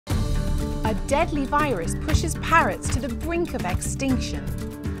A deadly virus pushes parrots to the brink of extinction.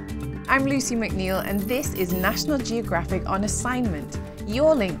 I'm Lucy McNeil and this is National Geographic on Assignment,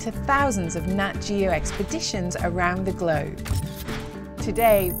 your link to thousands of Nat Geo expeditions around the globe.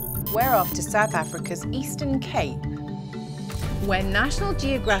 Today, we're off to South Africa's Eastern Cape, where National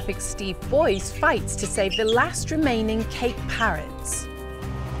Geographic's Steve Boyce fights to save the last remaining Cape parrots.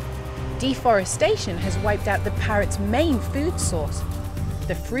 Deforestation has wiped out the parrot's main food source,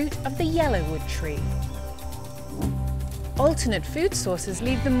 the fruit of the yellowwood tree. Alternate food sources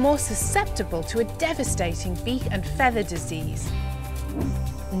leave them more susceptible to a devastating beak and feather disease.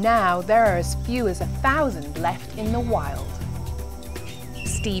 Now there are as few as 1,000 left in the wild.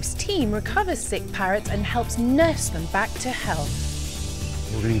 Steve's team recovers sick parrots and helps nurse them back to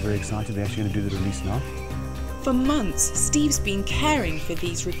health. We're really very excited. We're actually going to do the release now. For months, Steve's been caring for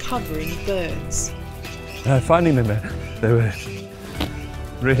these recovering birds. Finding them, they were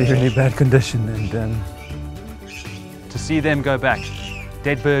really bad condition, and to see them go back,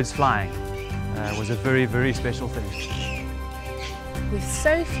 dead birds flying, was a very special thing. With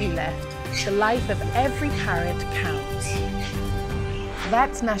so few left, the life of every parrot counts.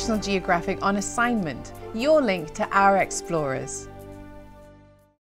 That's National Geographic on Assignment, your link to our explorers.